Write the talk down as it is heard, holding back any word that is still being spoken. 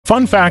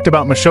Fun fact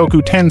about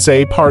Mushoku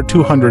Tensei Part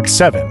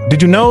 207.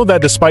 Did you know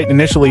that despite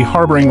initially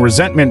harboring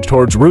resentment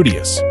towards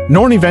Rudeus,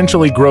 Norn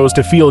eventually grows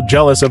to feel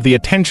jealous of the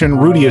attention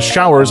Rudeus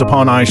showers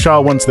upon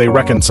Aisha once they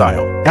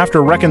reconcile?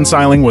 After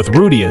reconciling with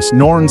Rudeus,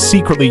 Norn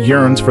secretly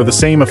yearns for the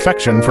same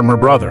affection from her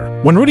brother.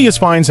 When Rudeus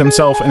finds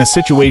himself in a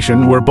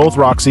situation where both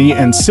Roxy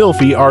and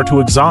Sylphiette are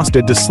too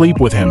exhausted to sleep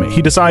with him,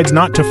 he decides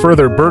not to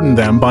further burden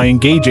them by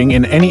engaging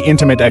in any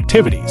intimate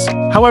activities.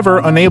 However,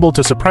 unable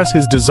to suppress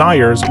his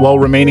desires while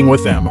remaining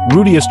with them,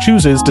 Rudeus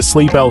chooses to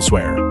sleep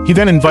elsewhere. He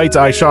then invites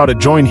Aisha to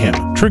join him,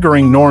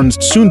 triggering Norn's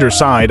tsundere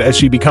side as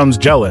she becomes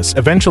jealous,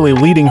 eventually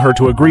leading her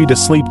to agree to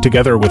sleep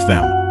together with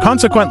them.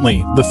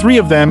 Consequently, the three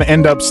of them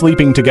end up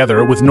sleeping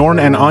together, with Norn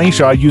and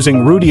Aisha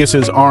using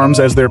Rudeus's arms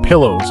as their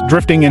pillows,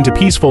 drifting into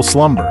peaceful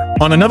slumber.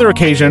 On another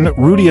occasion,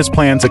 Rudeus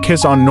plants a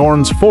kiss on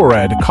Norn's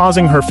forehead,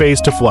 causing her face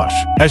to flush.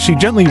 As she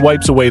gently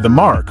wipes away the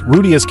mark,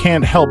 Rudeus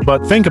can't help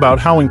but think about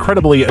how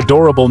incredibly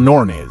adorable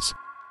Norn is.